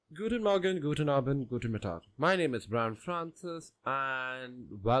Guten Morgen, Guten Abend, Guten Mittag. My name is Brian Francis, and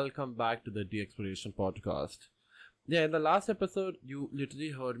welcome back to the De-Exploration Podcast. Yeah, in the last episode, you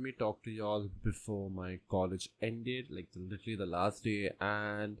literally heard me talk to y'all before my college ended, like literally the last day,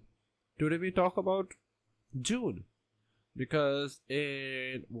 and today we talk about June. Because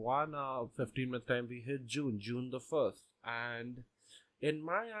in 1 hour, 15 minutes time, we hit June the 1st. And in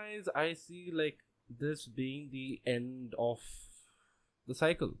my eyes, I see like this being the end of the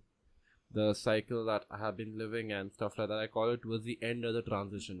cycle, the cycle that I have been living and stuff like that. I call it was the end of the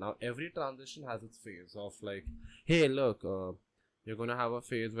transition. Now every transition has its phase of like, hey, look, you're gonna have a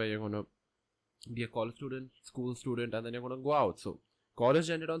phase where you're gonna be a college student, school student, and then you're gonna go out. So college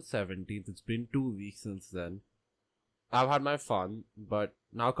ended on 17th. It's been 2 weeks since then. I've had my fun, but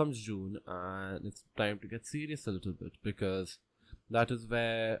now comes June, and it's time to get serious a little bit because that is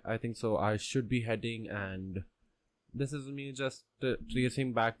where I think so. I should be heading, and this is me just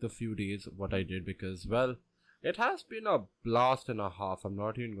tracing back the few days what I did because, well, it has been a blast and a half. I'm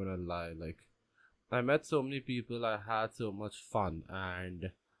not even gonna lie. Like, I met so many people, I had so much fun,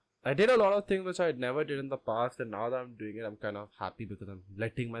 and I did a lot of things which I never did in the past, and now that I'm doing it, I'm kind of happy because I'm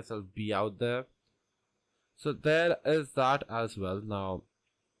letting myself be out there. So, there is that as well. Now,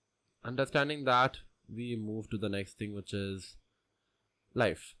 understanding that, we move to the next thing, which is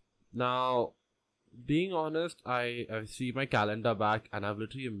life. Now, being honest, I see my calendar back and I've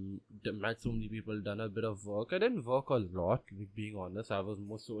literally met so many people, done a bit of work. I didn't work a lot, like, being honest. I was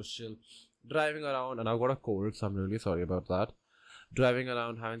more social, driving around, and I've got a cold, so I'm really sorry about that. Driving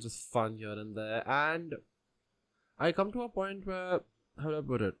around, having just fun here and there, and I come to a point where, how do I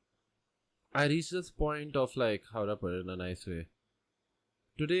put it? I reached this point of like, how do I put it in a nice way?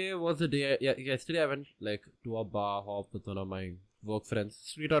 Today was the day, yeah, yesterday I went like to a bar hop with one of my work friends,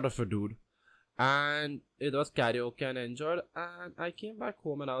 sweet out of a dude, and it was karaoke and I enjoyed, and I came back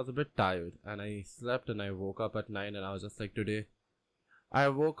home and I was a bit tired and I slept and I woke up at 9 and I was just like, today I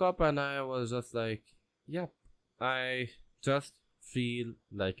woke up and I was just like, yep, I just feel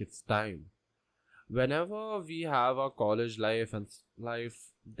like it's time. Whenever we have our college life and life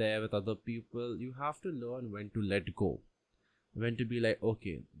there with other people, you have to learn when to let go, when to be like,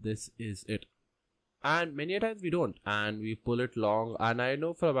 okay, this is it. And many a times we don't, and we pull it long. And I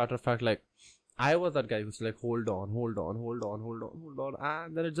know for a matter of fact, like, I was that guy who's like, hold on, hold on, hold on, hold on, hold on,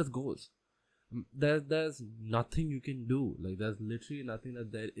 and then it just goes. There's nothing you can do. Like, there's literally nothing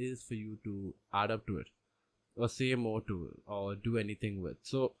that there is for you to add up to it, or say more to it, or do anything with.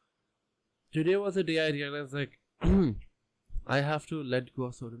 So today was the day I realized, like, I have to let go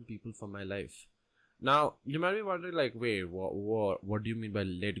of certain people from my life. Now, you might be wondering, like, wait, what do you mean by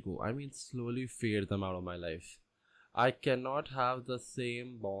let go? I mean, slowly fade them out of my life. I cannot have the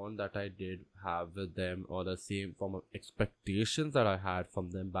same bond that I did have with them, or the same form of expectations that I had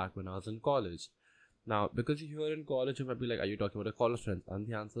from them back when I was in college. Now, because you're in college, you might be like, are you talking about a college friends? And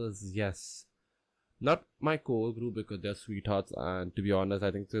the answer is yes. Not my core group because they're sweethearts, and to be honest,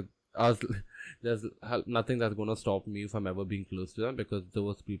 I think that us, there's nothing that's gonna stop me from ever being close to them because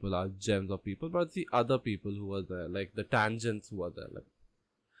those people are gems of people. But the other people who are there, like the tangents who are there, like,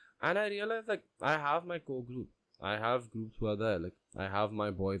 and I realized, like, I have my core group. I have groups who are there. Like, I have my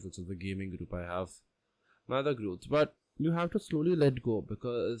boys, which is the gaming group. I have my other groups, but you have to slowly let go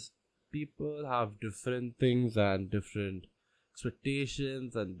because people have different things and different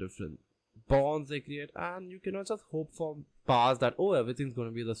expectations and different bonds they create, and you cannot just hope for past that, oh, everything's going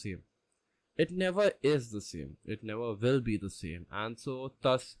to be the same. It never is the same, it never will be the same, and so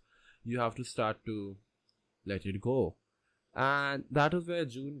thus you have to start to let it go. And that is where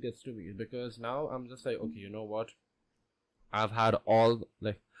June gets to me because now I'm just like, okay, you know what, I've had all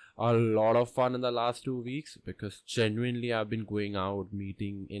like a lot of fun in the last 2 weeks because genuinely I've been going out,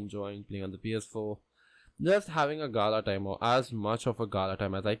 meeting, enjoying, playing on the PS4, just having a gala time, or as much of a gala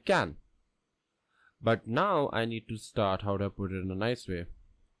time as I can. But now I need to start, how do I put it in a nice way?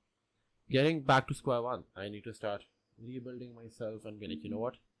 Getting back to square one. I need to start rebuilding myself and be like, you know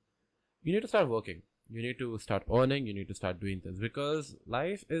what? You need to start working. You need to start earning. You need to start doing things because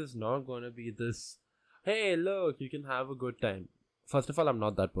life is not going to be this, hey, look, you can have a good time. First of all, I'm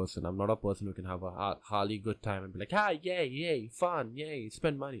not that person. I'm not a person who can have a Harley good time and be like, yay, yay, fun, yay,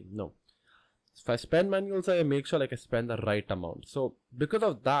 spend money. No. If I spend money also, I make sure like I spend the right amount. So because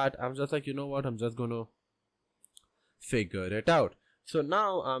of that, I'm just like, you know what, I'm just gonna figure it out. So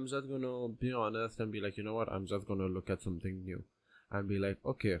now I'm just gonna be honest and be like, you know what, I'm just gonna look at something new and be like,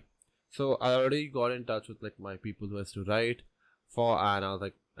 okay. So I already got in touch with like my people who has to write for, and I was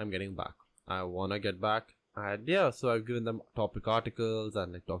like, I'm getting back. I wanna get back. And yeah, so I've given them topic articles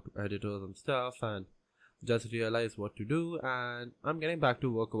and like talk to editors and stuff, and just realized what to do, and I'm getting back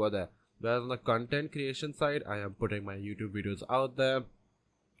to work over there. Whereas on the content creation side, I am putting my YouTube videos out there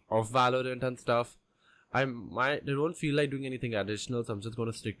of Valorant and stuff. I don't feel like doing anything additional, so I'm just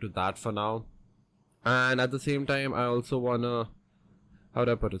gonna stick to that for now. And at the same time, I also wanna, how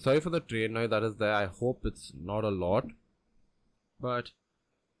do I put it? Sorry for the train noise that is there. I hope it's not a lot, but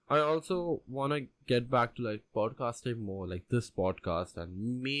I also wanna get back to like podcasting more, like this podcast,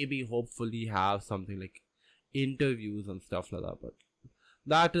 and maybe hopefully have something like interviews and stuff like that. But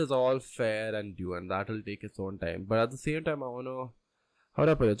that is all fair and due, and that will take its own time. But at the same time, I wanna, how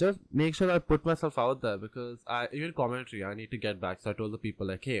do I put it? Just make sure I put myself out there, because even commentary, I need to get back. So I told the people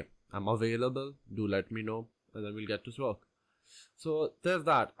like, hey, I'm available. Do let me know, and then we'll get to work. So there's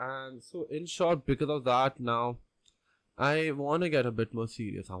that. And so in short, because of that, now I want to get a bit more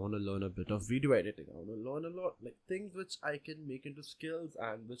serious. I want to learn a bit of video editing. I want to learn a lot, like things which I can make into skills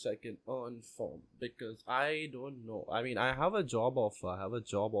and which I can earn from. Because I don't know. I mean, I have a job offer. I have a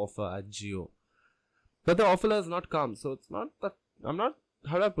job offer at Jio, but the offer has not come. So it's not that I'm not.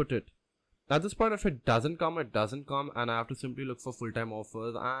 How do I put it? At this point, if it doesn't come, it doesn't come, and I have to simply look for full-time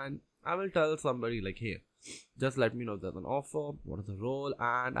offers. And I will tell somebody like, hey, just let me know if there's an offer, what is the role,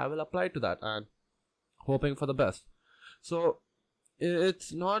 and I will apply to that, and hoping for the best. So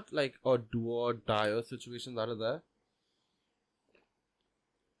it's not like a do or die situation that is there.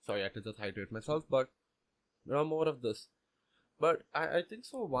 Sorry, I had to just hydrate myself, but there are more of this. But I think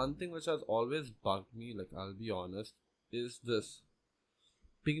so. One thing which has always bugged me, like I'll be honest, is this.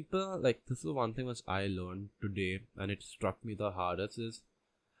 People, like, this is one thing which I learned today, and it struck me the hardest, is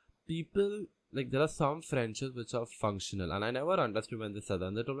people, like, there are some friendships which are functional, and I never understood when they said that.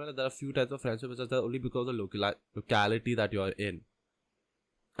 And they told me that there are a few types of friendships which are there only because of the locality that you are in.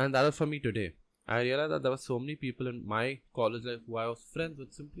 And that was for me today. I realized that there were so many people in my college life who I was friends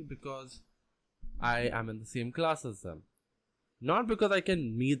with simply because I am in the same class as them. Not because I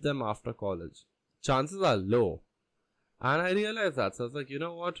can meet them after college. Chances are low. And I realized that. So I was like, you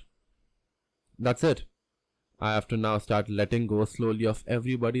know what? That's it. I have to now start letting go slowly of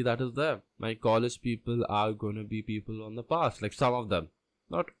everybody that is there. My college people are going to be people on the past. Like some of them.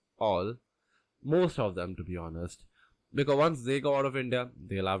 Not all. Most of them, to be honest. Because once they go out of India,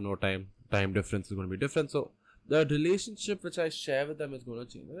 they'll have no time. Time difference is going to be different. So the relationship which I share with them is going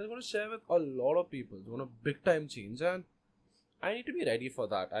to change. I'm going to share with a lot of people. It's going to big time change. And I need to be ready for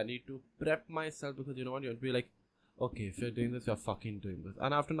that. I need to prep myself, because you know what? You have to be like, okay, if you're doing this, you're fucking doing this.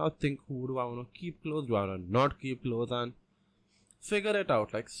 And I have to now think, who do I want to keep close? Do I want to not keep close? And figure it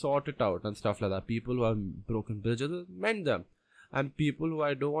out, like sort it out and stuff like that. People who have broken bridges, mend them. And people who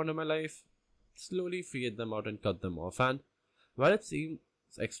I don't want in my life, slowly fade them out and cut them off. And while it seems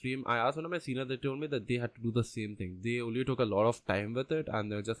extreme, I asked one of my seniors, they told me that they had to do the same thing. They only took a lot of time with it,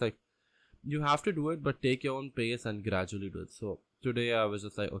 and they're just like, you have to do it, but take your own pace and gradually do it. So today I was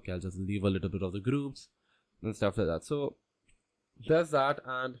just like, okay, I'll just leave a little bit of the groups and stuff like that. So there's that,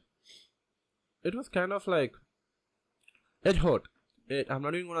 and it was kind of like, it hurt. I'm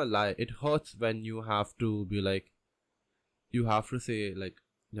not even gonna lie, it hurts when you have to be like, you have to say like,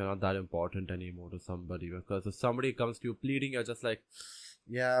 you're not that important anymore to somebody, because if somebody comes to you pleading, you're just like,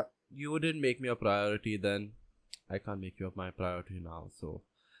 yeah, you didn't make me a priority, then I can't make you up my priority now. So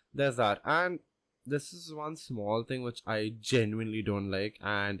there's that. And this is one small thing which I genuinely don't like,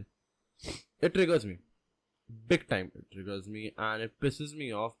 and it triggers me big time. It triggers me and it pisses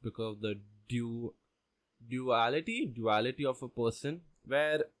me off, because the duality of a person,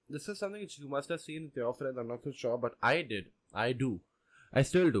 where this is something which you must have seen with your friends. I'm not so sure, but I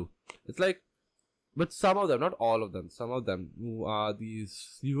still do. It's like, but some of them, not all of them, some of them who are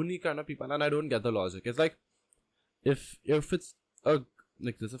these unique kind of people, and I don't get the logic. It's like, if it's a,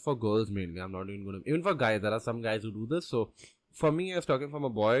 like, this is for girls mainly, I'm not even gonna, even for guys, there are some guys who do this. So for me, I was talking from a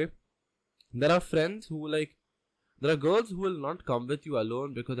boy, there are friends who like, there are girls who will not come with you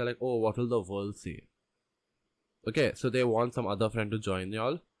alone, because they're like, oh, what will the world say? Okay, so they want some other friend to join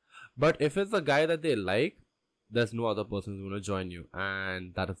y'all. But if it's a guy that they like, there's no other person who's going to join you.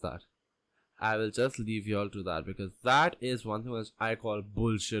 And that is that. I will just leave y'all to that, because that is one thing which I call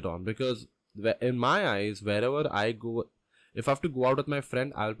bullshit on. Because in my eyes, wherever I go, if I have to go out with my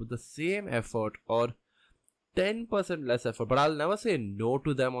friend, I'll put the same effort or 10% less effort, but I'll never say no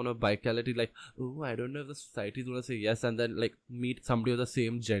to them on a bicality, like, oh, I don't know if the society is gonna say yes, and then like meet somebody of the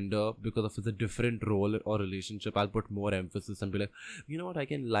same gender because of it's a different role or relationship. I'll put more emphasis and be like, you know what, I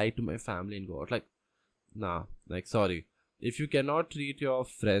can lie to my family and go out. Like, nah, like, sorry, if you cannot treat your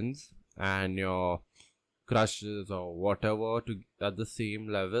friends and your crushes or whatever to at the same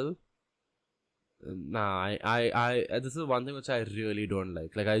level, nah, I this is one thing which I really don't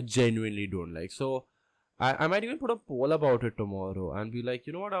like. Like, I genuinely don't like. So I might even put a poll about it tomorrow and be like,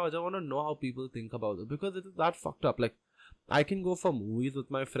 you know what, I just want to know how people think about it because it is that fucked up. Like, I can go for movies with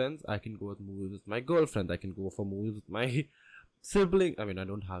my friends, I can go with movies with my girlfriend, I can go for movies with my sibling. I mean, I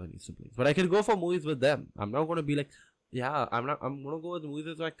don't have any siblings, but I can go for movies with them. I'm not gonna be like, yeah, I'm gonna go with movies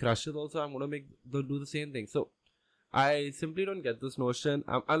with my crushes also. I'm gonna do the same thing. So I simply don't get this notion.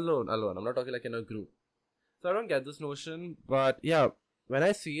 I'm alone. I'm not talking like in a group. So I don't get this notion. But yeah, when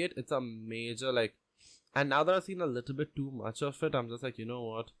I see it, it's a major like. And now that I've seen a little bit too much of it, I'm just like, you know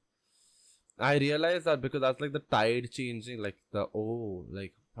what? I realize that because that's like the tide changing, like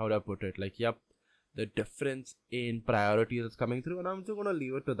like how do I put it? Like, yep, the difference in priorities is coming through, and I'm just gonna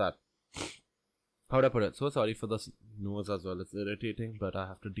leave it to that. How do I put it? So sorry for the nose as well. It's irritating, but I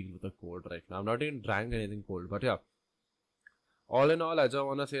have to deal with a cold right now. I'm not even drank anything cold, but yeah. All in all, I just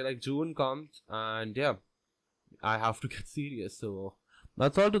wanna say like June comes, and yeah, I have to get serious. So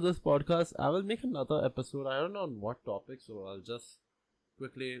that's all to this podcast. I will make another episode. I don't know on what topic, so I'll just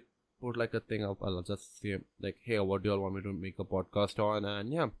quickly put like a thing up. I'll just say like, hey, what do y'all want me to make a podcast on?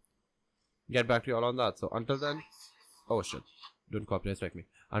 And yeah, get back to y'all on that. So until then, oh shit, don't copyright strike me.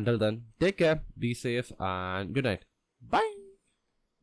 Until then, take care, be safe, and good night. Bye.